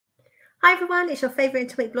Hi everyone, it's your favourite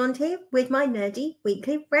intimate blonde here with my nerdy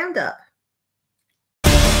weekly roundup.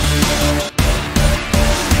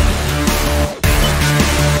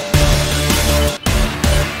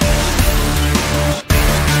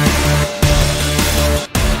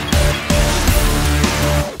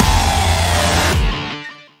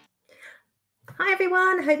 Hi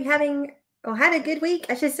everyone, hope you're having or had a good week,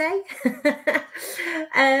 I should say.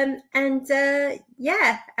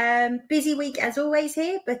 Busy week as always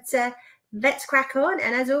here, but let's crack on.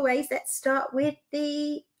 And as always, let's start with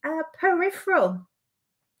the peripheral.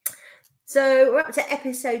 So we're up to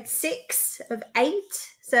episode 6 of 8.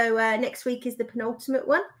 So next week is the penultimate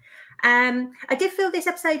one. I did feel this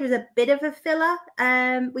episode was a bit of a filler.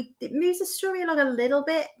 It moves the story along a little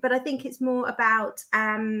bit, but I think it's more about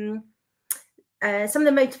some of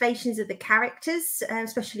the motivations of the characters,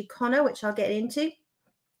 especially Connor, which I'll get into.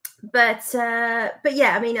 But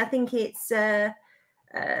yeah, I mean, I think it's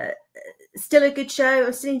still a good show.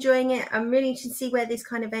 I'm still enjoying it. I'm really interested to see where this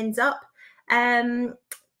kind of ends up.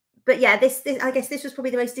 But yeah, this I guess this was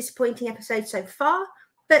probably the most disappointing episode so far.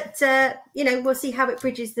 But we'll see how it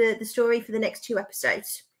bridges the story for the next 2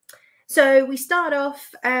 episodes. So we start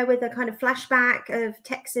off with a kind of flashback of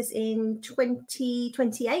Texas in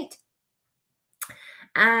 2028.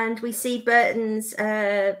 And we see Burton's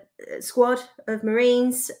squad of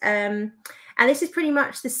Marines. And this is pretty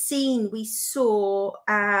much the scene we saw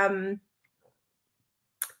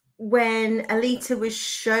when Alita was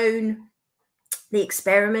shown the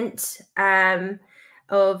experiment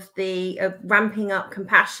of ramping up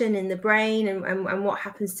compassion in the brain and what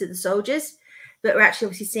happens to the soldiers. But we're actually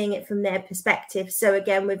obviously seeing it from their perspective. So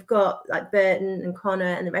again, we've got like Burton and Connor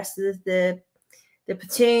and the rest of the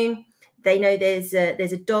platoon. They know there's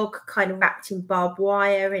a dog kind of wrapped in barbed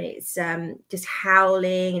wire, and it's just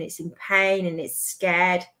howling, and it's in pain, and it's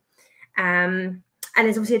scared. And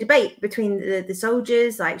there's obviously a debate between the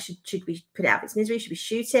soldiers, like should we put it out of its misery? Should we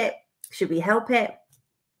shoot it? Should we help it?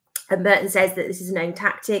 And Burton says that this is a known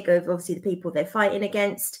tactic of obviously the people they're fighting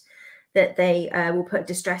against, that they will put a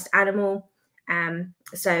distressed animal.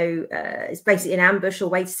 So it's basically an ambush or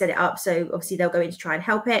way to set it up. So obviously they'll go in to try and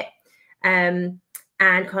help it.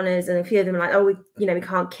 And Connor's and a few of them are like, oh, we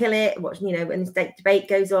can't kill it. And the debate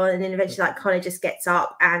goes on, and then eventually, like, Connor just gets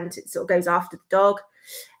up and sort of goes after the dog.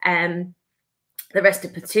 The rest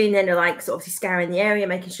of the platoon then are like sort of scouring the area,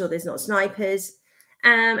 making sure there's not snipers.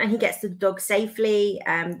 And he gets to the dog safely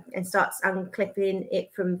and starts unclipping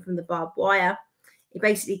it from the barbed wire. He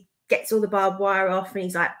basically gets all the barbed wire off, and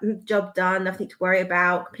he's like, job done, nothing to worry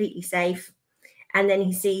about, completely safe. And then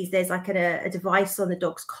he sees there's like a device on the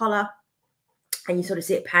dog's collar. And you sort of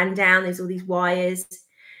see it pan down. There's all these wires.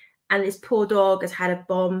 And this poor dog has had a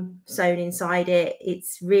bomb sewn inside it.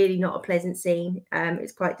 It's really not a pleasant scene.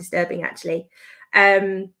 It's quite disturbing, actually.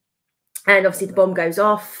 And obviously the bomb goes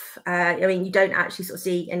off. I mean, you don't actually sort of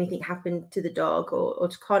see anything happen to the dog or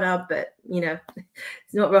to Connor, but,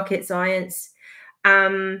 it's not rocket science.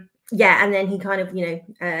 Yeah, and then he kind of,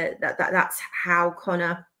 that's how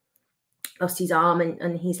Connor lost his arm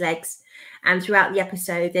and his legs. And throughout the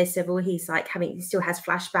episode, there's several, he still has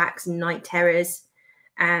flashbacks and night terrors.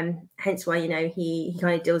 Hence why, he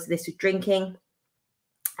kind of deals with this with drinking.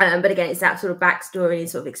 But again, it's that sort of backstory and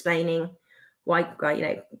sort of explaining why,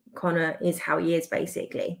 Connor is how he is,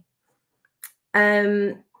 basically.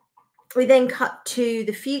 We then cut to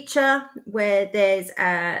the future, where there's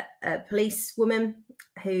a policewoman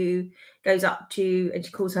who goes up to, and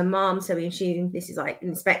she calls her mom, so we assume this is like an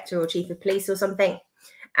inspector or chief of police or something,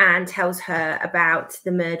 and tells her about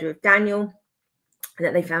the murder of Daniel,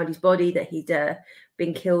 that they found his body, that he'd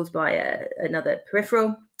been killed by another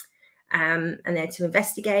peripheral, and they're to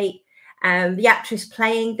investigate. The actress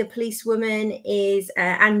playing the policewoman is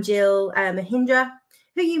Anjil Mahindra,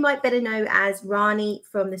 who you might better know as Rani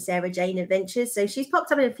from the Sarah Jane Adventures. So she's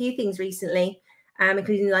popped up in a few things recently,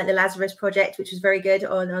 including like the Lazarus Project, which was very good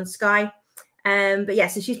on Sky. But yeah,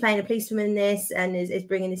 so she's playing a policewoman in this and is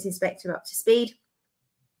bringing this inspector up to speed.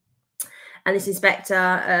 And this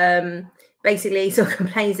inspector basically sort of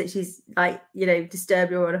complains that she's like,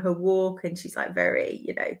 disturbed her on her walk, and she's like very,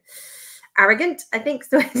 arrogant, I think is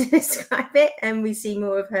the way to describe it. And we see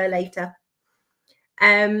more of her later.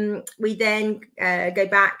 We then go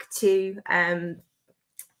back to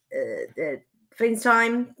the Flynn's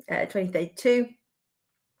time, 2032,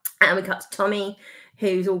 and we cut to Tommy,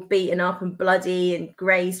 who's all beaten up and bloody and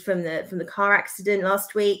grazed from the car accident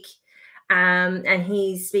last week. And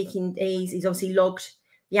he's speaking. He's obviously logged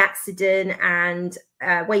the accident, and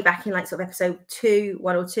way back in like sort of episode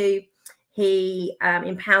 1 or 2, he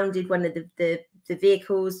impounded one of the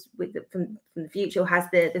vehicles from the future, has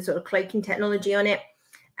the sort of cloaking technology on it.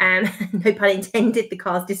 No pun intended, the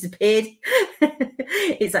car's disappeared.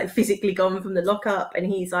 It's like physically gone from the lockup, and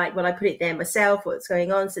he's like, well, I put it there myself, what's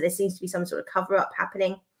going on? So there seems to be some sort of cover-up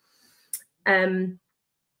happening. And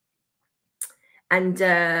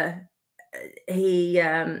they're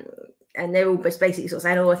all basically sort of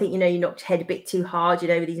saying, oh, I think, you know, you knocked your head a bit too hard, you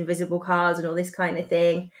know, with these invisible cars and all this kind of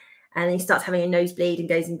thing. And he starts having a nosebleed and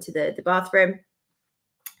goes into the bathroom.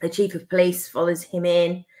 The chief of police follows him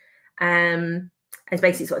in, and is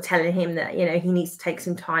basically sort of telling him that, you know, he needs to take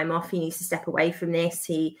some time off. He needs to step away from this.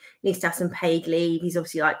 He needs to have some paid leave. He's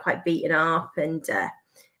obviously like quite beaten up, and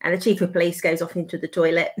the chief of police goes off into the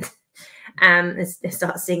toilet and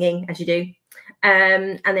starts singing, as you do.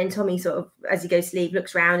 And then Tommy sort of, as he goes to leave,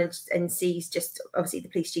 looks around and sees just obviously the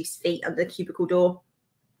police chief's feet under the cubicle door.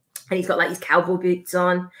 And he's got like his cowboy boots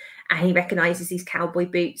on, and he recognises these cowboy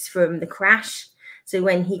boots from the crash. So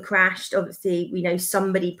when he crashed, obviously, we know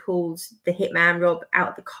somebody pulled the hitman Rob out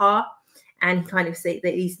of the car, and he kind of say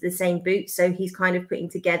that these are the same boots. So he's kind of putting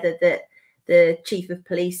together that the chief of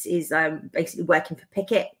police is basically working for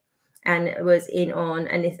Pickett and was in on,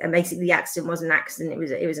 and basically the accident wasn't an accident.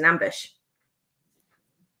 It was an ambush.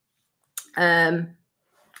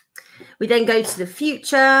 We then go to the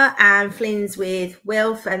future, and Flynn's with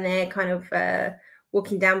Wilf, and they're kind of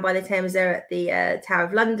walking down by the Thames. They're at the Tower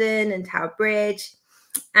of London and Tower Bridge.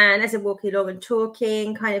 And as they're walking along and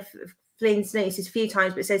talking, kind of Flynn's noticed a few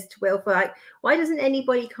times, but says to Wilf, like, why doesn't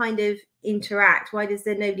anybody kind of interact? Why does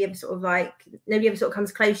there nobody ever sort of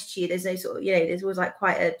comes close to you? There's no sort of, you know, there's always like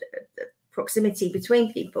quite a proximity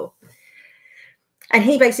between people. And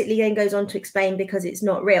he basically then goes on to explain because it's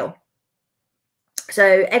not real.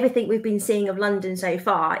 So everything we've been seeing of London so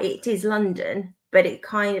far, it is London, but it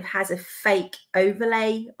kind of has a fake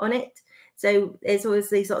overlay on it. So there's always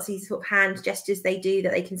these sort of hand gestures they do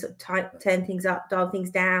that they can sort of turn things up, dial things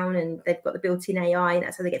down, and they've got the built-in AI, and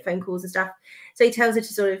that's how they get phone calls and stuff. So he tells her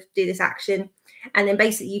to sort of do this action, and then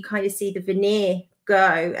basically you kind of see the veneer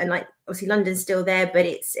go, and like obviously London's still there, but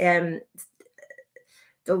it's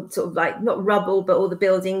sort of like not rubble, but all the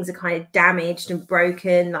buildings are kind of damaged and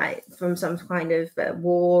broken, like from some kind of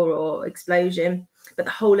war or explosion. But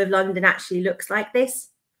the whole of London actually looks like this.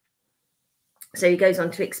 So he goes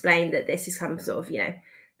on to explain that this is some sort of, you know,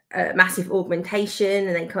 massive augmentation,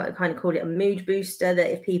 and they kind of call it a mood booster,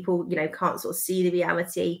 that if people, you know, can't sort of see the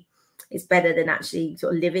reality, it's better than actually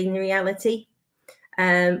sort of living the reality.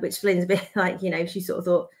 Which Flynn's a bit like, you know, she sort of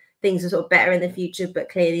thought things are sort of better in the future, but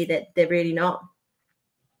clearly that they're really not.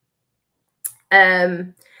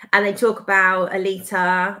 And they talk about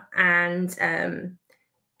Alita and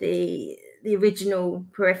the original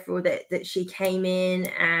peripheral that she came in,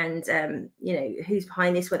 and you know, who's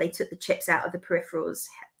behind this, where they took the chips out of the peripheral's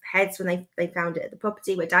heads when they found it at the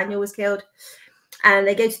property where Daniel was killed. And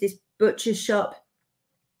they go to this butcher's shop,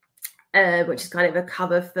 which is kind of a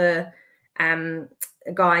cover for a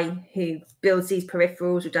guy who builds these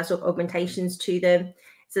peripherals or does sort of augmentations to them.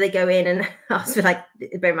 So they go in and ask for, like,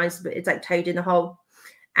 bear in mind, it's like Toad in the Hole.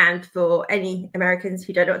 And for any Americans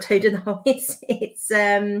who don't know what Toad in the Hole is, it's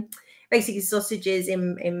basically sausages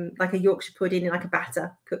in like a Yorkshire pudding in like a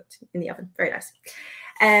batter cooked in the oven. Very nice.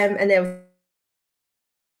 And then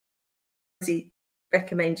he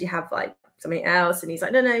recommends you have like something else, and he's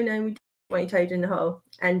like, no, we don't want Toad in the Hole.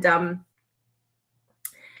 And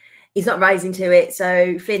he's not rising to it.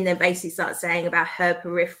 So Flynn then basically starts saying about her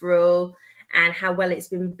peripheral and how well it's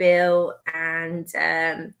been built, and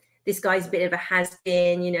this guy's a bit of a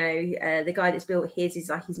has-been, you know, the guy that's built his is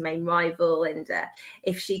like his main rival, and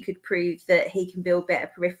if she could prove that he can build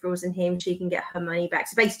better peripherals than him, she can get her money back.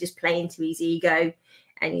 So basically just playing to his ego,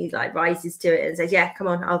 and he like rises to it and says, yeah, come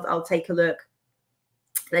on, I'll take a look.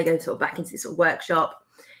 They go sort of back into this sort of workshop,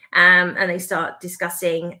 and they start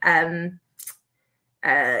discussing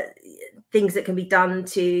things that can be done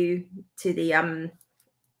to the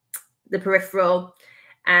peripheral,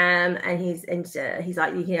 and he's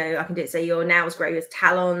like, you know, I can do it so your nails grow as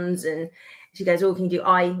talons. And she goes, oh, can you do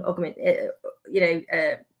eye augmentation?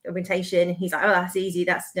 And he's like, oh, that's easy,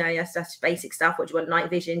 that's basic stuff. What do you want? Night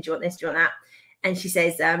vision? Do you want this? Do you want that? And she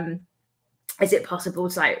says, is it possible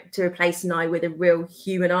to replace an eye with a real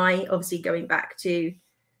human eye? Obviously going back to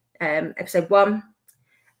episode 1.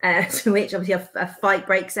 To which obviously a fight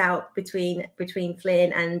breaks out between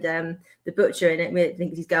Flynn and the butcher, and I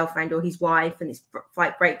think it's his girlfriend or his wife, and this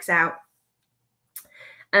fight breaks out.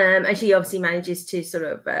 And she obviously manages to sort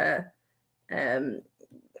of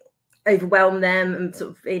overwhelm them and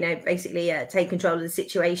sort of, you know, basically take control of the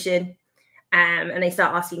situation. And they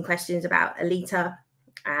start asking questions about Alita,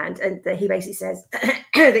 and he basically says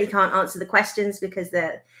that he can't answer the questions because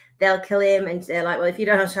they'll kill him. And they're like, well, if you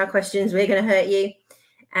don't answer our questions, we're going to hurt you.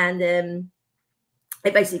 And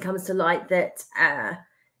it basically comes to light that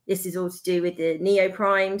this is all to do with the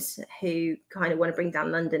neoprimes, who kind of want to bring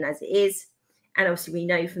down London as it is. And obviously we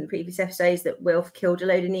know from the previous episodes that Wilf killed a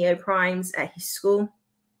load of neoprimes at his school.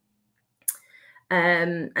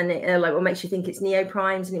 And they're like, what makes you think it's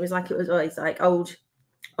neoprimes? And it was always like old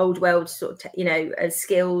world sort of, you know,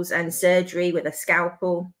 skills and surgery with a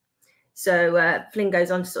scalpel. So Flynn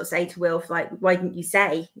goes on to sort of say to Wilf, like, why didn't you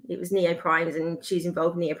say it was neoprimes and she's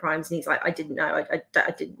involved in neoprimes? And he's like, I didn't know. I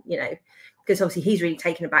didn't, you know, because obviously he's really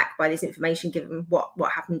taken aback by this information, given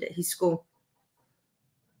what happened at his school.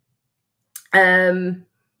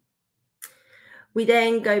 We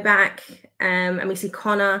then go back and we see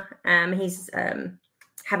Connor. He's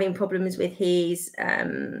having problems with his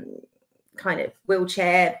kind of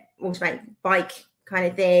wheelchair, automatic bike kind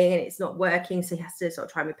of thing, and it's not working, so he has to sort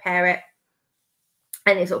of try and repair it.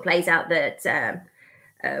 And it sort of plays out that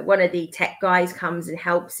one of the tech guys comes and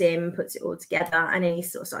helps him, puts it all together, and then he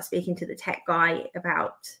sort of starts speaking to the tech guy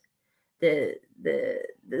about the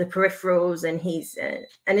peripherals, and he's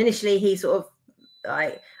and initially he sort of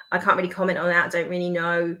like, I can't really comment on that. I don't really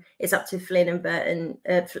know. It's up to Flynn and Burton.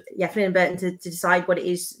 Flynn and Burton to decide what it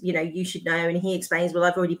is, you know, you should know. And he explains, well,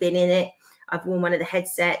 I've already been in it. I've worn one of the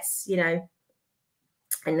headsets, you know,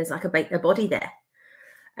 and there's like a body there.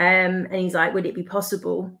 And he's like, would it be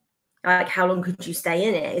possible? Like, how long could you stay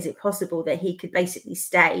in it? Is it possible that he could basically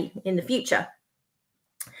stay in the future?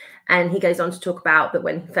 And he goes on to talk about that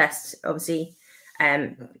when he first obviously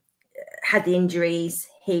had the injuries,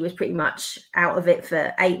 he was pretty much out of it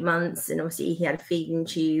for 8 months. And obviously he had a feeding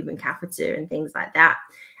tube and catheter and things like that.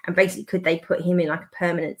 And basically, could they put him in like a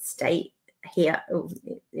permanent state here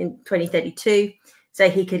in 2032 so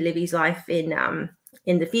he could live his life in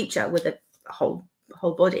the future with a whole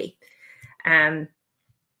body? And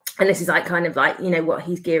this is like kind of like, you know, what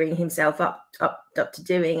he's gearing himself up to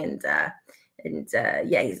doing. And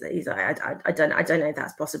yeah, he's like, I don't know if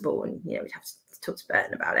that's possible. And, you know, we'd have to talk to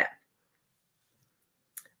Burton about it.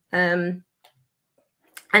 And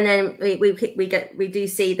then we do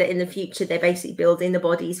see that in the future they're basically building the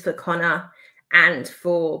bodies for Connor and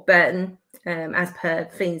for Burton, as per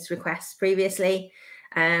Flynn's request previously.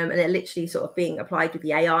 And they're literally sort of being applied with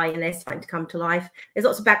the AI, and they're starting to come to life. There's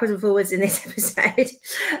lots of backwards and forwards in this episode.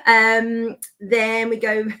 Then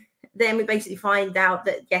we basically find out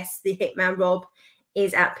that, yes, the hitman Rob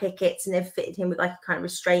is at Pickett's, and they've fitted him with like a kind of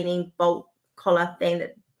restraining bolt collar thing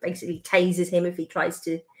that basically tases him if he tries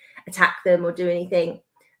to attack them or do anything.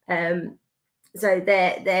 So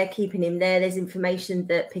they're keeping him there. There's information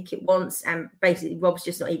that Pickett wants, and basically Rob's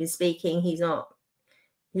just not even speaking. He's not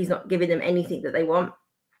giving them anything that they want.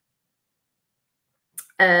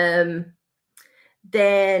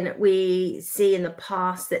 Then we see in the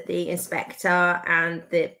past that the inspector and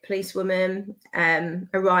the policewoman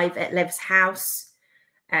arrive at Lev's house,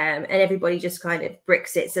 and everybody just kind of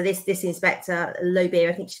bricks it. So this inspector, Lobir,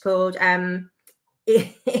 I think she's called,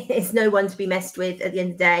 it's no one to be messed with at the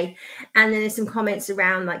end of the day. And then there's some comments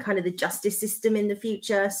around like kind of the justice system in the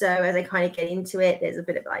future. So as I kind of get into it, there's a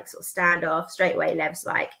bit of like sort of standoff. Straight away, Lev's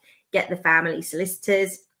like, get the family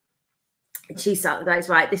solicitors. And she sort of goes,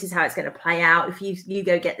 right, this is how it's going to play out. If you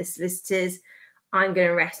go get the solicitors, I'm going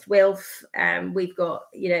to arrest Wilf. We've got,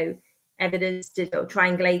 you know, evidence to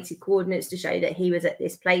triangulated coordinates to show that he was at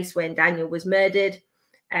this place when Daniel was murdered.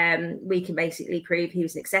 We can basically prove he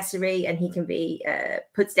was an accessory, and he can be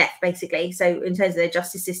put to death, basically. So in terms of the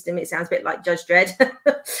justice system, it sounds a bit like Judge Dredd.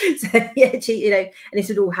 So yeah, you know, and this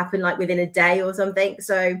would all happen like within a day or something.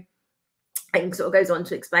 So it sort of goes on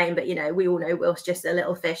to explain, but you know, we all know Will's just a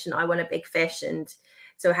little fish, and I want a big fish. And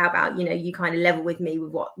so how about, you know, you kind of level with me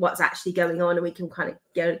with what's actually going on, and we can kind of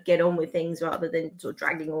get on with things rather than sort of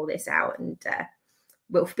dragging all this out and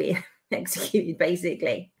Wilf being executed,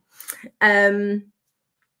 basically.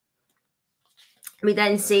 We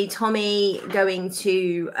then see Tommy going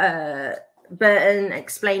to Burton,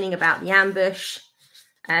 explaining about the ambush.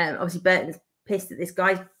 Obviously, Burton's pissed that this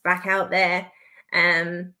guy's back out there.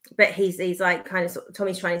 But he's like kind of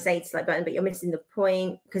Tommy's trying to say to like Burton, but you're missing the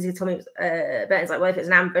point, because Burton's like, well, if it's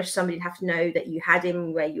an ambush, somebody'd have to know that you had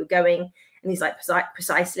him, where you were going. And he's like,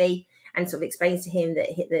 precisely, and sort of explains to him that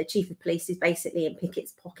the chief of police is basically in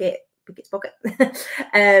Pickett's pocket,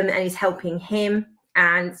 and he's helping him.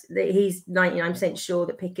 And he's 99% sure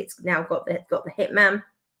that Pickett's now got the hitman.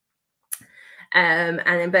 And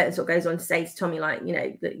then Burton sort of goes on to say to Tommy, like, you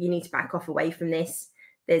know, that you need to back off away from this.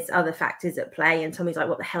 There's other factors at play. And Tommy's like,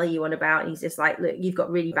 what the hell are you on about? And he's just like, look, you've got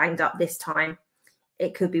really banged up this time.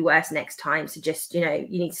 It could be worse next time. So just, you know,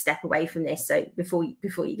 you need to step away from this. So before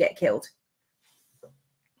you get killed.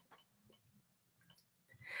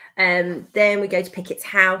 Then we go to Pickett's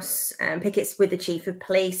house. Pickett's with the chief of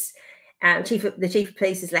police. The chief of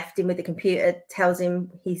police has left him with the computer, tells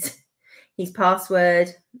him his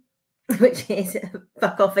password, which is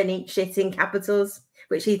fuck off and eat shit in capitals,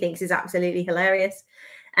 which he thinks is absolutely hilarious.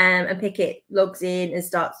 And Pickett logs in and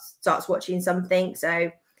starts watching something.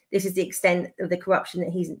 So this is the extent of the corruption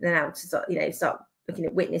that he's now to start looking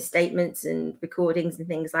at witness statements and recordings and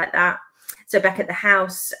things like that. So back at the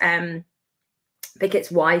house,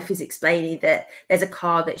 Pickett's wife is explaining that there's a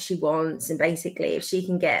car that she wants, and basically if she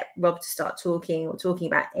can get Rob to start talking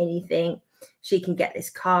about anything, she can get this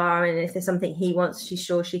car, and if there's something he wants, she's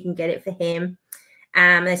sure she can get it for him.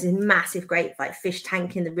 There's this massive, great fish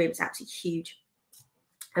tank in the room. It's absolutely huge.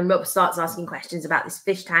 And Rob starts asking questions about this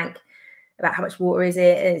fish tank, about how much water is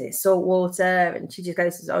it salt water? And she just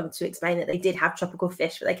goes on to explain that they did have tropical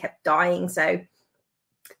fish, but they kept dying. So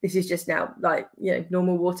this is just now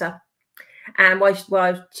normal water. And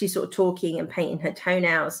while she's sort of talking and painting her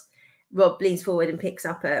toenails, Rob leans forward and picks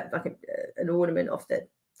up an ornament off the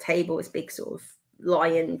table, this big sort of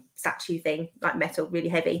lion statue thing, like metal, really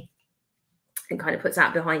heavy, and kind of puts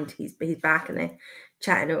that behind his back, and they're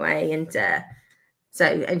chatting away. And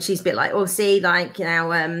and she's a bit like, oh, see,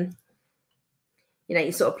 you're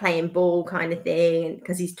sort of playing ball kind of thing,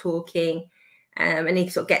 because he's talking. And he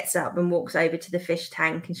sort of gets up and walks over to the fish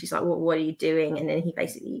tank, and she's like, what are you doing? And then he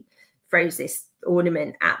basically throws this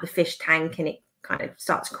ornament at the fish tank, and it kind of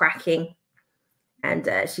starts cracking. And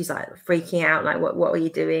she's like freaking out, like, what are you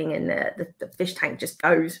doing? And the fish tank just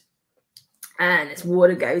goes, and this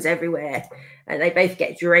water goes everywhere, and they both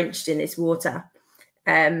get drenched in this water.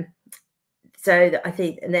 So I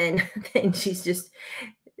think, and then she's just,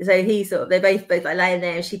 so they're both like laying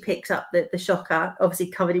there, and she picks up the shocker, obviously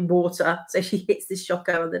covered in water. So she hits the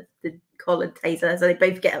shocker on the collar taser, so they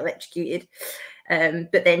both get electrocuted.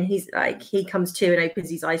 But then he comes to and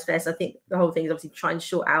opens his eyes first. I think the whole thing is obviously trying to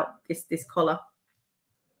sort out this collar.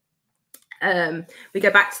 We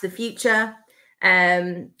go back to the future,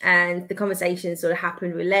 and the conversation sort of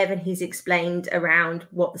happened with Lev, and he's explained around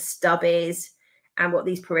what the stub is and what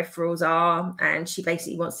these peripherals are. And she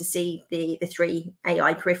basically wants to see the 3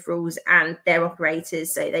 AI peripherals and their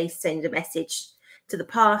operators. So they send a message to the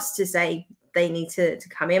past to say they need to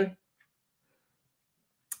come in.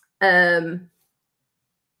 And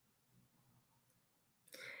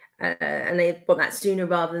they want that sooner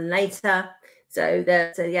rather than later.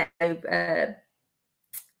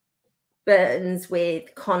 Burton's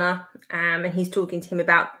with Connor, and he's talking to him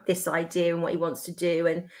about this idea and what he wants to do.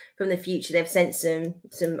 And from the future, they've sent some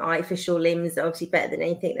artificial limbs, obviously better than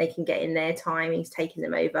anything they can get in their time. He's taking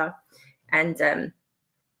them over, and they're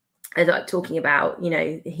like talking about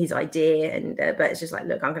his idea, and but it's just like,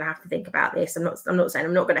 look, I'm going to have to think about this. I'm not saying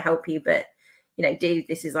I'm not going to help you, but dude,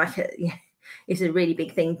 this is like it's a really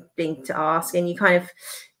big thing to ask. And you kind of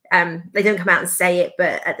they don't come out and say it,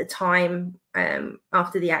 but at the time,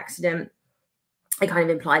 after the accident, they kind of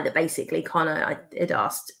implied that basically Connor had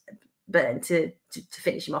asked Burton to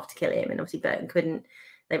finish him off, to kill him, and obviously Burton couldn't.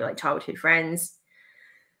 They were like childhood friends.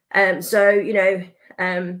 It's a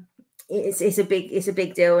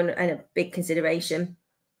big deal and a big consideration.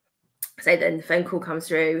 So then the phone call comes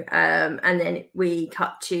through, and then we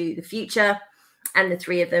cut to the future, and the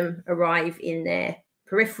 3 of them arrive in their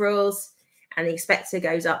peripherals. And the inspector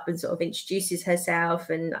goes up and sort of introduces herself,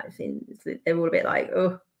 and I think they're all a bit like,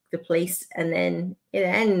 oh, the police, and then it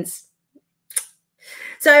ends.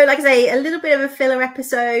 So, like I say, a little bit of a filler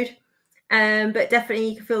episode, but definitely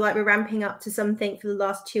you can feel like we're ramping up to something for the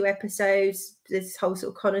last 2 episodes. This whole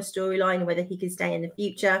sort of Connor storyline, whether he can stay in the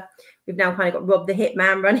future. We've now kind of got Rob the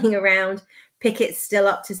hitman running around. Pickett's still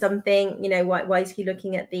up to something. Why is he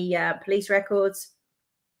looking at the police records?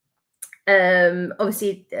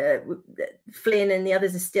 Obviously Flynn and the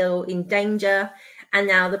others are still in danger, and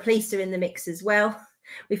now the police are in the mix as well.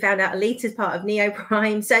 We found out Alita's part of Neo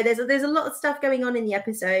Prime, so there's a lot of stuff going on in the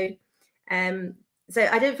episode. So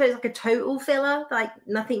I don't feel it's like a total filler, like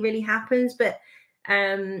nothing really happens, but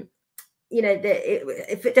it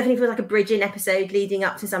definitely feels like a bridging episode leading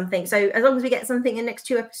up to something. So as long as we get something in the next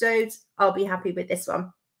 2 episodes, I'll be happy with this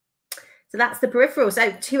one. So that's The Peripheral.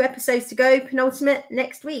 So 2 episodes to go, penultimate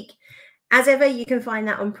next week. As ever, you can find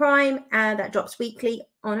that on Prime, and that drops weekly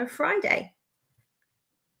on a Friday.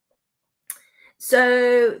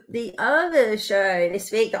 So the other show this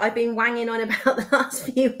week that I've been wanging on about the last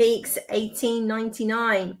few weeks,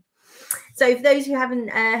 1899. So for those who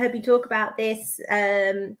haven't heard me talk about this,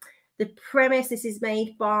 the premise, this is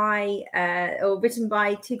made by or written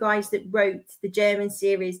by 2 guys that wrote the German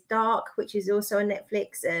series Dark, which is also on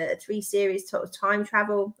Netflix, a 3 series sort of time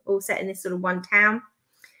travel, all set in this sort of one town.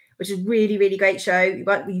 which is really, really great show.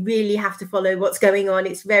 We really have to follow what's going on.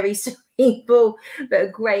 It's very cerebral, but a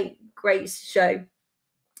great show.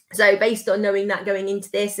 So based on knowing that going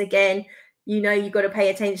into this, again, you've got to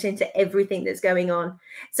pay attention to everything that's going on.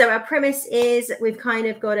 So our premise is we've kind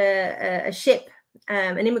of got a ship,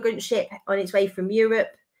 an immigrant ship on its way from Europe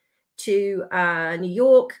to New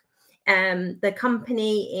York. The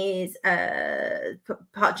company is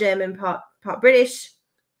part German, part British.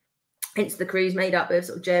 Hence the crew's made up of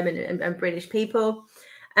sort of German and British people.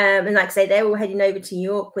 And like I say, they're all heading over to New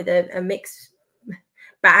York with a mixed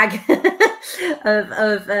bag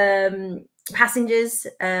of passengers.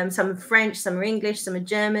 Some are French, some are English, some are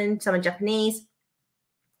German, some are Japanese,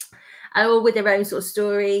 all with their own sort of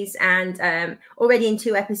stories. And already in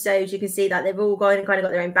 2 episodes, you can see that they've all kind of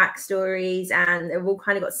got their own backstories, and they've all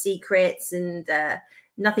kind of got secrets, and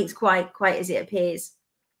nothing's quite as it appears.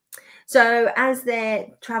 So as they're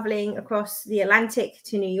traveling across the Atlantic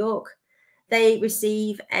to New York, they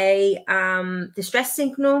receive a distress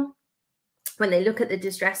signal. When they look at the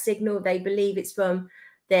distress signal, they believe it's from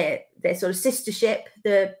their sort of sister ship,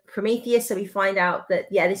 the Prometheus. So we find out that,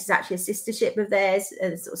 yeah, this is actually a sister ship of theirs,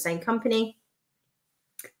 the sort of same company.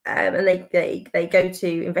 And they go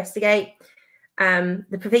to investigate.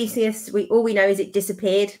 The Prometheus, all we know is it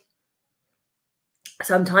disappeared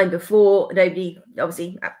sometime before.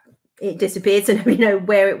 Obviously, it disappeared, so nobody knows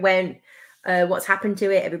where it went, what's happened to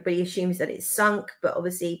it. Everybody assumes that it's sunk, but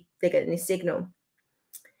obviously they're getting this signal.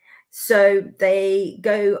 So they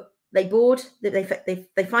board,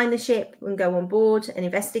 they find the ship and go on board and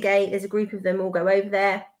investigate. There's a group of them all go over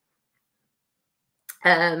there.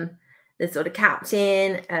 The sort of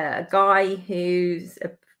captain, a guy who's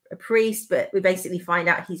a priest, but we basically find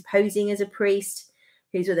out he's posing as a priest,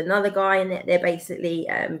 who's with another guy, and they're basically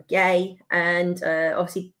gay. And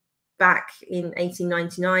obviously back in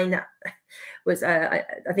 1899, that was I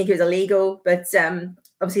think it was illegal, but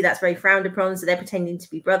obviously that's very frowned upon. So they're pretending to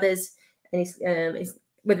be brothers, and it's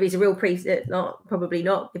whether he's a real priest, probably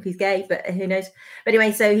not if he's gay, but who knows. But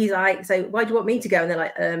anyway, so he's like, so why do you want me to go? And they're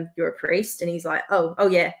like, you're a priest. And he's like, oh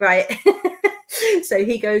yeah, right. So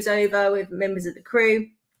he goes over with members of the crew.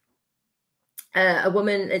 There's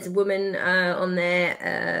a woman on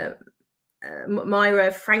there,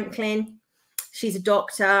 Myra Franklin. She's a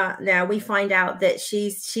doctor. Now we find out that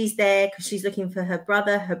she's there because she's looking for her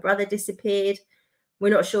brother. Her brother disappeared. We're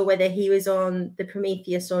not sure whether he was on the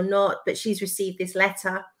Prometheus or not, but she's received this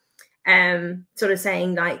letter sort of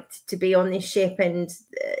saying like to be on this ship, and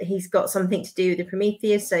he's got something to do with the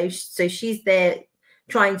Prometheus. So she's there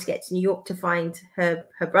trying to get to New York to find her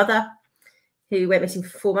brother, who went missing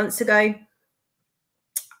 4 months ago.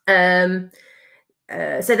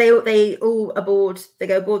 So they all aboard. They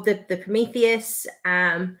go aboard the Prometheus,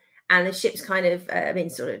 and the ship's kind of been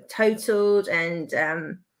sort of totaled, and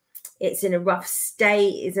it's in a rough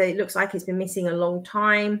state. It looks like it's been missing a long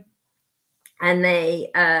time. And they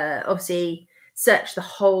obviously search the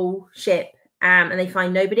whole ship, and they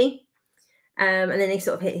find nobody. And then they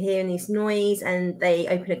sort of hear this noise, and they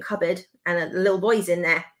open a cupboard, and a little boy's in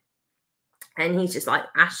there, and he's just like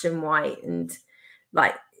ashen white and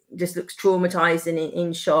like just looks traumatized and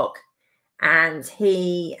in shock. And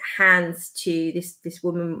he hands to this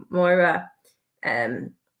woman Moira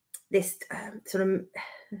this sort of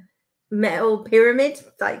metal pyramid,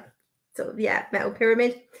 like sort of, yeah, metal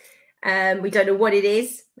pyramid. We don't know what it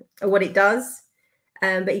is or what it does,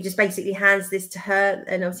 but he just basically hands this to her,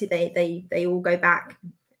 and obviously they all go back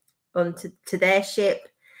onto their ship.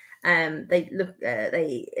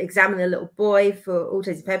 They examine the little boy. For all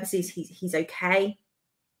intents and purposes, he's okay,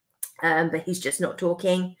 but he's just not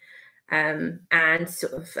talking. And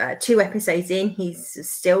sort of 2 episodes in, he's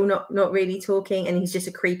still not really talking, and he's just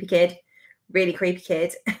a creepy kid, really creepy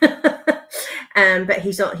kid. But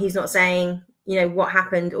he's not saying, you know, what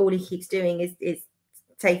happened. All he keeps doing is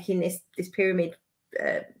taking this pyramid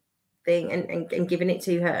thing and giving it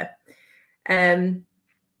to her.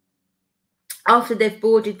 After they've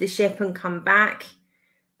boarded the ship and come back,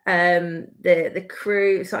 the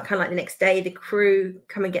crew, so kind of like the next day, the crew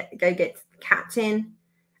come and go get the captain,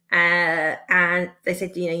 and they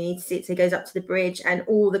said, you know, you need to see it. So he goes up to the bridge, and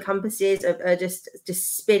all the compasses are just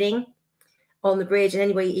spinning on the bridge, and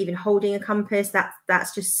anybody even holding a compass,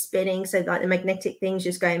 that's just spinning. So like the magnetic thing's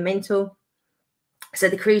just going mental. So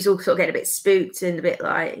the crews all sort of get a bit spooked and a bit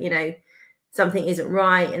like, you know, something isn't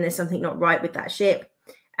right, and there's something not right with that ship.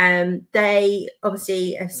 They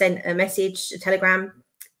obviously have sent a message, a telegram,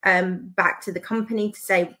 back to the company to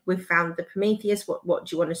say, we've found the Prometheus. What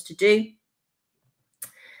do you want us to do?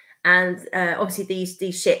 And obviously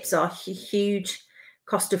these ships are huge,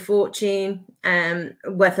 cost a fortune,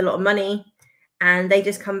 worth a lot of money. and they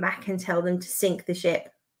just come back and tell them to sink the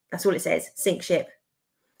ship. That's all it says, sink ship.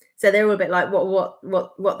 So they're all a bit like, what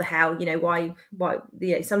the hell? You know, why,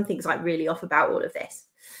 you know, something's like really off about all of this.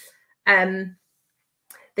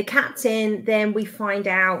 The captain, then we find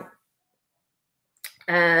out,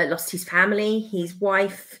 lost his family. His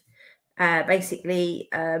wife basically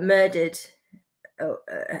murdered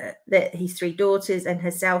his 3 daughters and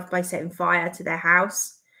herself by setting fire to their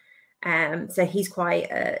house. So he's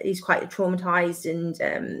quite a traumatized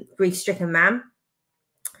and grief-stricken man.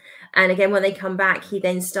 And again, when they come back, he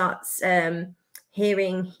then starts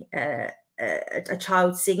hearing a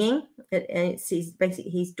child singing, and it's basically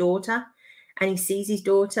his daughter. And he sees his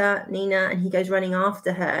daughter, Nina, and he goes running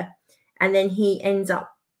after her. And then he ends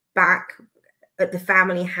up back at the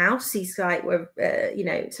family house. He's like, you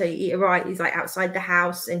know, so he's like outside the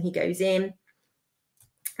house, and he goes in,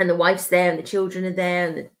 and the wife's there, and the children are there,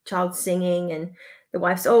 and the child's singing, and the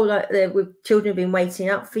wife's, oh, like, the children have been waiting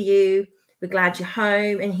up for you. We're glad you're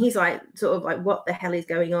home. And he's like, sort of like, what the hell is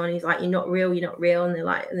going on? He's like, you're not real, you're not real. And they're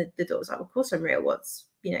like, and the daughter's like, of course I'm real. What's,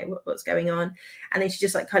 you know, what's going on? And then she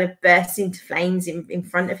just like kind of bursts into flames in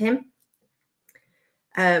front of him.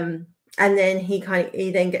 And then he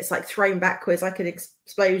then gets like thrown backwards like an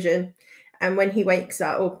explosion. And when he wakes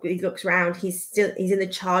up, or he looks around, he's in the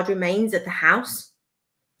charred remains at the house.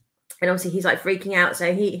 And obviously he's like freaking out.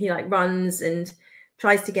 So he like runs and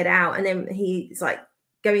tries to get out. And then he's like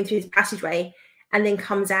going through his passageway, and then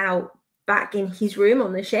comes out back in his room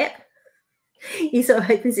on the ship. He sort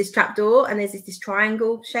of opens this trap door, and there's this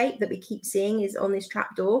triangle shape that we keep seeing is on this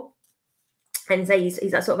trap door. And so he's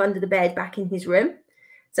like sort of under the bed back in his room.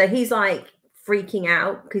 So he's like freaking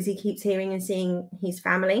out because he keeps hearing and seeing his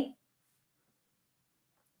family.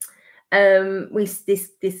 We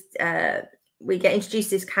get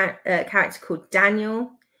introduced to this character called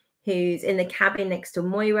Daniel, who's in the cabin next to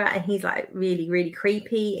Moira, and he's like really, really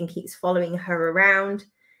creepy and keeps following her around.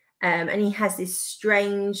 And he has this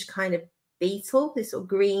strange kind of beetle, this sort of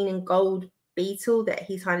green and gold beetle that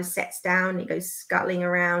he kind of sets down, and it goes scuttling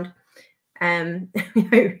around. We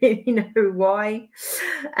don't really know why.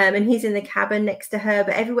 And he's in the cabin next to her,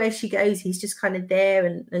 but everywhere she goes, he's just kind of there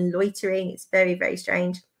and loitering. It's very, very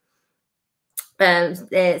strange. There's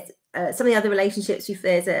some of the other relationships.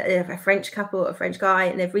 There's a French couple, a French guy,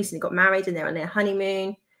 and they've recently got married and they're on their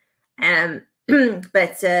honeymoon.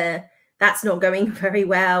 But that's not going very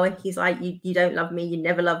well. And he's like, you don't love me. You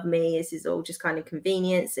never loved me. This is all just kind of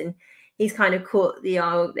convenience. And he's kind of caught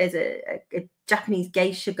there's a Japanese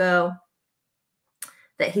geisha girl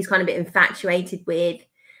that he's kind of a bit infatuated with.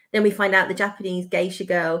 Then we find out the Japanese geisha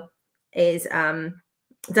girl is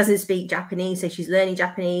doesn't speak Japanese, so she's learning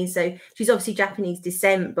Japanese. So she's obviously Japanese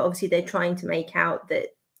descent, but obviously they're trying to make out that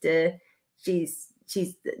she's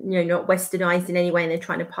you know, not westernized in any way, and they're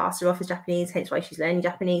trying to pass her off as Japanese, hence why she's learning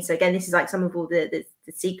Japanese. So again, this is like some of all the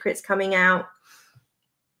secrets coming out.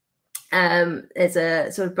 There's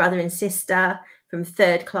a sort of brother and sister from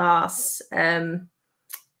third class, and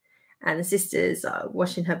the sister's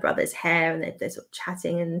washing her brother's hair, and they're sort of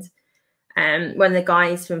chatting. And one of the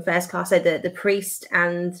guys from first class, so the priest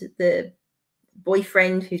and the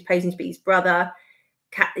boyfriend who's posing to be his brother,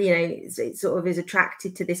 you know, it sort of is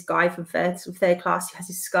attracted to this guy from third class who has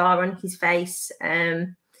a scar on his face.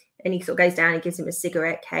 And he sort of goes down and gives him a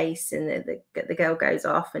cigarette case, and the girl goes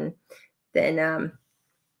off. And then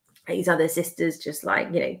his other sisters just like,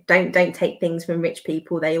 you know, don't take things from rich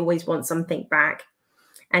people. They always want something back.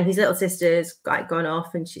 And his little sister's like gone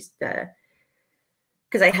off, and she's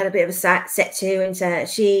because they had a bit of a set to, and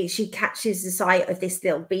she catches the sight of this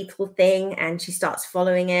little beetle thing, and she starts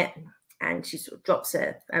following it, and she sort of drops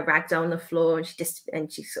a rag down on the floor, and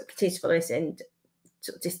she sort of continues to follow it, and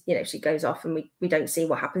sort of just, you know, she goes off, and we don't see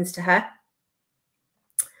what happens to her.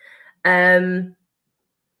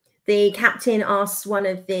 The captain asks one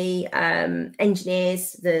of the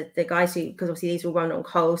engineers, the guys who, because obviously these will run on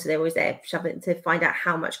coal, so they're always there shoving to find out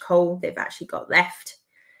how much coal they've actually got left.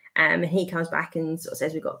 And he comes back and sort of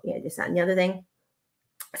says, we've got, you know, this, that, and the other thing.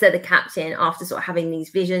 So the captain, after sort of having these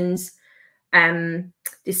visions,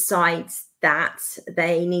 decides that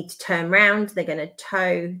they need to turn around. They're going to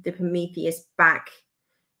tow the Prometheus back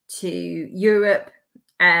to Europe.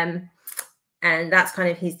 And that's kind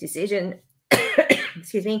of his decision.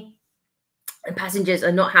 Excuse me. And passengers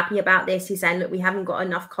are not happy about this. He's saying, look, we haven't got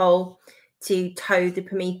enough coal to tow the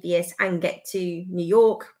Prometheus and get to New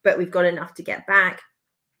York, but we've got enough to get back.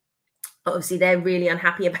 Obviously, they're really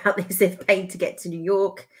unhappy about this. They've paid to get to New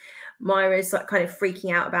York. Moira's like kind of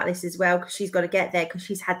freaking out about this as well, because she's got to get there, because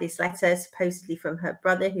she's had this letter supposedly from her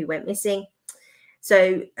brother who went missing.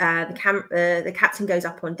 So the captain goes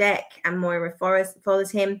up on deck, and Moira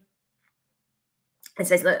follows him. and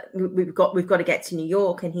says, look, we've got to get to New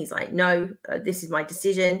York. And he's like, no, this is my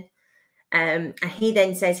decision. And he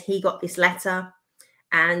then says he got this letter,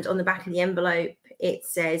 and on the back of the envelope it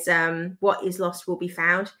says, what is lost will be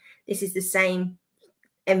found. This is the same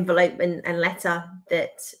envelope and letter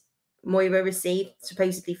that Moira received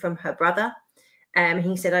supposedly from her brother.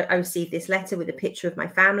 He said, I received this letter with a picture of my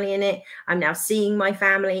family in it. I'm now seeing my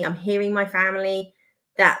family. I'm hearing my family.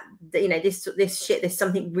 That you know, this ship, there's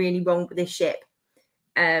something really wrong with this ship,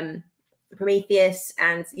 Prometheus,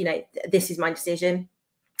 and you know, this is my decision.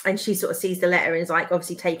 And she sort of sees the letter and is like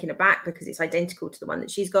obviously taken aback because it's identical to the one that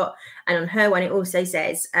she's got. And on her one, it also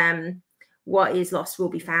says, what is lost will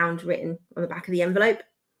be found, written on the back of the envelope.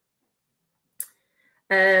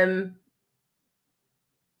 The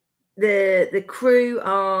crew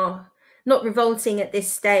are not revolting at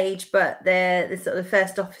this stage, but the sort of the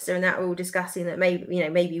first officer and that are all discussing that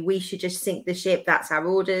maybe we should just sink the ship. That's our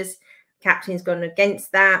orders. Captain's gone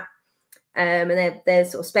against that. And they're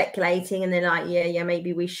sort of speculating, and they're like, yeah,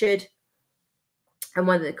 maybe we should. And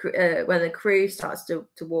one of the crew starts to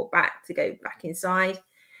walk back, to go back inside,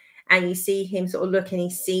 and you see him sort of look, and he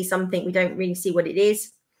sees something. We don't really see what it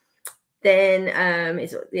is. Then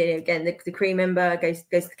it's, again, the crew member goes to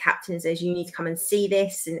the captain and says, you need to come and see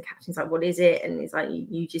this. And the captain's like, what is it? And he's like,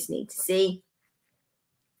 you just need to see.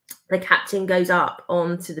 The captain goes up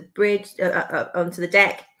onto the bridge, onto the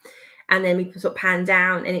deck. And then we sort of pan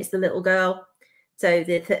down, and it's the little girl. So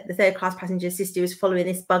the third class passenger sister is following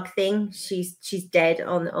this bug thing. She's dead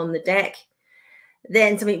on the deck.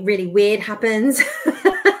 Then something really weird happens.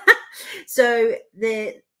 So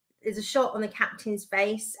there's a shot on the captain's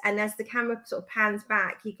face, and as the camera sort of pans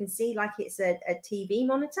back, you can see like it's a TV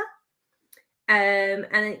monitor. And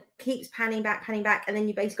it keeps panning back, and then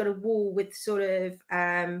you basically got a wall with sort of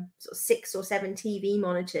 6 or 7 TV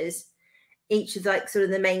monitors. Each is like sort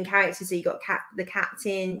of the main characters. So you've got the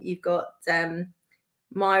captain, you've got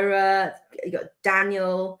Moira, you've got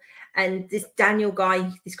Daniel, and this Daniel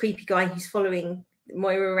guy, this creepy guy who's following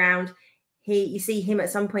Moira around. You see him at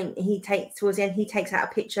some point, towards the end, he takes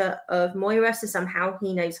out a picture of Moira, so somehow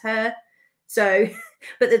he knows her. So,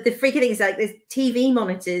 but the freaky thing is, like, there's TV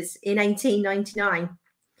monitors in 1899.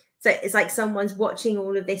 So it's like someone's watching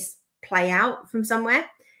all of this play out from somewhere.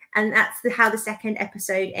 And that's how the second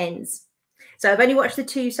episode ends. So I've only watched the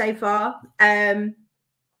 2 so far,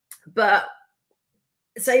 but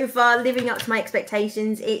so far living up to my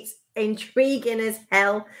expectations. It's intriguing as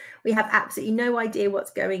hell. We have absolutely no idea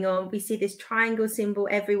what's going on. We see this triangle symbol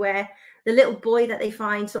everywhere. The little boy that they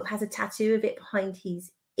find sort of has a tattoo of it behind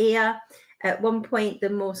his ear. At one point,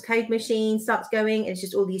 the Morse code machine starts going, and it's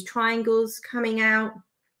just all these triangles coming out.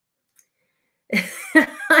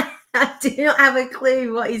 I do not have a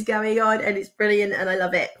clue what is going on, and it's brilliant, and I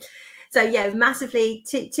love it. So yeah, massively,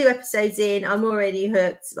 two episodes in, I'm already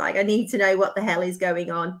hooked. Like, I need to know what the hell is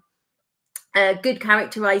going on. Good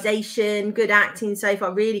characterization, good acting so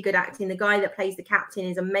far, really good acting. The guy that plays the captain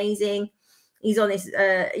is amazing. He's on this,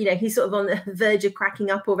 he's sort of on the verge of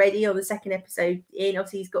cracking up already on the second episode in.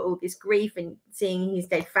 Obviously, he's got all this grief and seeing his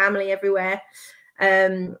dead family everywhere.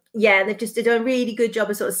 Yeah, they've just done a really good job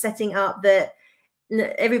of sort of setting up that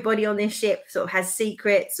everybody on this ship sort of has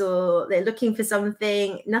secrets, or they're looking for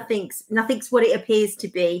something. Nothing's what it appears to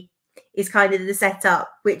be, is kind of the setup,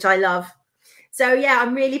 which I love. So yeah,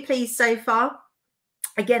 I'm really pleased so far.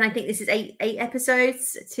 Again, I think this is eight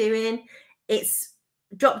episodes, 2 in. It's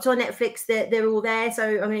dropped on Netflix. They're all there, so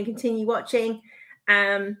I'm going to continue watching.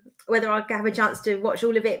 Whether I'll have a chance to watch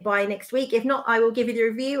all of it by next week. If not, I will give you the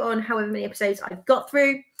review on however many episodes I've got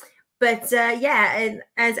through. But yeah, and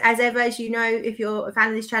as ever, as you know, if you're a fan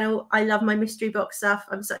of this channel, I love my mystery box stuff.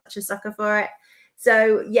 I'm such a sucker for it.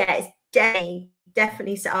 So yeah, it's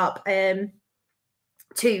definitely set up 2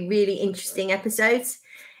 really interesting episodes.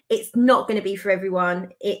 It's not going to be for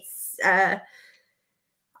everyone. It's I'm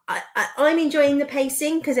enjoying the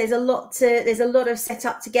pacing because there's a lot of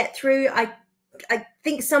setup to get through. I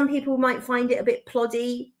think some people might find it a bit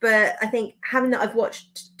ploddy, but I think having that I've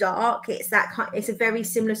watched Dark, it's a very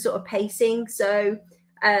similar sort of pacing. So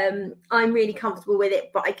I'm really comfortable with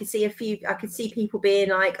it, but I could see people being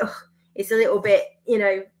like, oh, it's a little bit,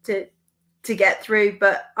 to get through.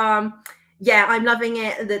 But yeah, I'm loving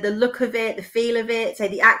it. The look of it, the feel of it. So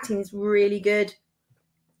the acting is really good.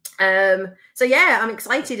 So yeah, I'm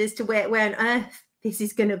excited as to where on earth this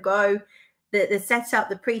is going to go. The setup,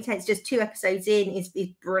 the pretense, just 2 episodes in is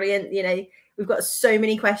brilliant. We've got so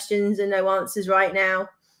many questions and no answers right now.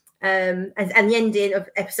 And the ending of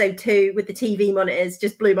episode 2 with the TV monitors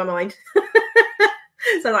just blew my mind.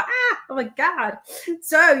 So I'm like, oh my God.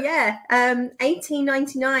 So yeah,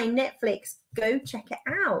 18.99 Netflix, go check it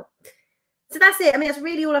out. So that's it. I mean, that's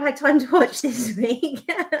really all I've had time to watch this week.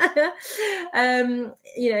 You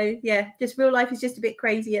know, yeah, just real life is just a bit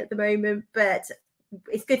crazy at the moment, but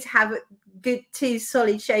it's good to have good 2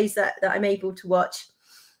 solid shows that I'm able to watch.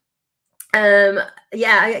 Yeah,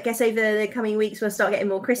 I guess over the coming weeks we'll start getting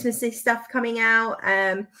more Christmassy stuff coming out,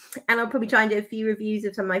 and I'll probably try and do a few reviews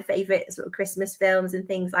of some of my favorite sort of Christmas films and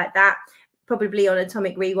things like that, probably on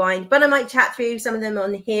Atomic Rewind, but I might chat through some of them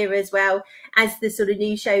on here as well as the sort of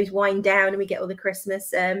new shows wind down and we get all the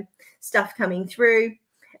Christmas stuff coming through.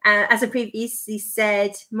 As I previously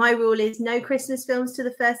said, my rule is no Christmas films to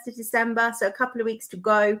the 1st of December, so a couple of weeks to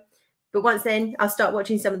go. But once then, I'll start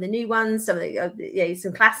watching some of the new ones, some of the, you know,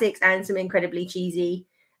 some classics and some incredibly cheesy.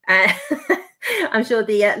 I'm sure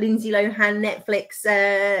the Lindsay Lohan Netflix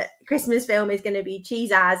Christmas film is going to be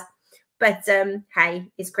cheese as. But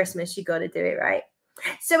hey, it's Christmas. You got to do it right.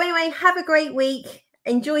 So anyway, have a great week.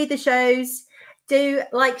 Enjoy the shows. Do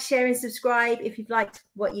like, share, and subscribe if you've liked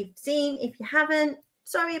what you've seen. If you haven't,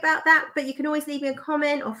 sorry about that. But you can always leave me a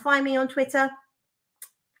comment or find me on Twitter,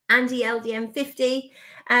 AndyLDM50.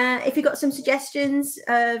 If you've got some suggestions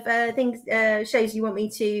of shows you want me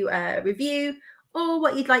to review or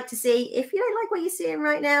what you'd like to see, if you don't like what you're seeing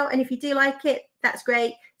right now, and if you do like it, that's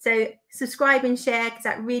great. So subscribe and share because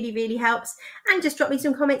that really, really helps. And just drop me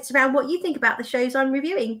some comments around what you think about the shows I'm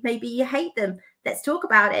reviewing. Maybe you hate them. Let's talk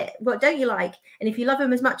about it. What don't you like? And if you love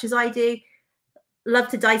them as much as I do, love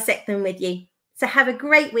to dissect them with you. So have a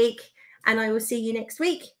great week and I will see you next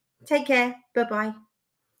week. Take care. Bye-bye.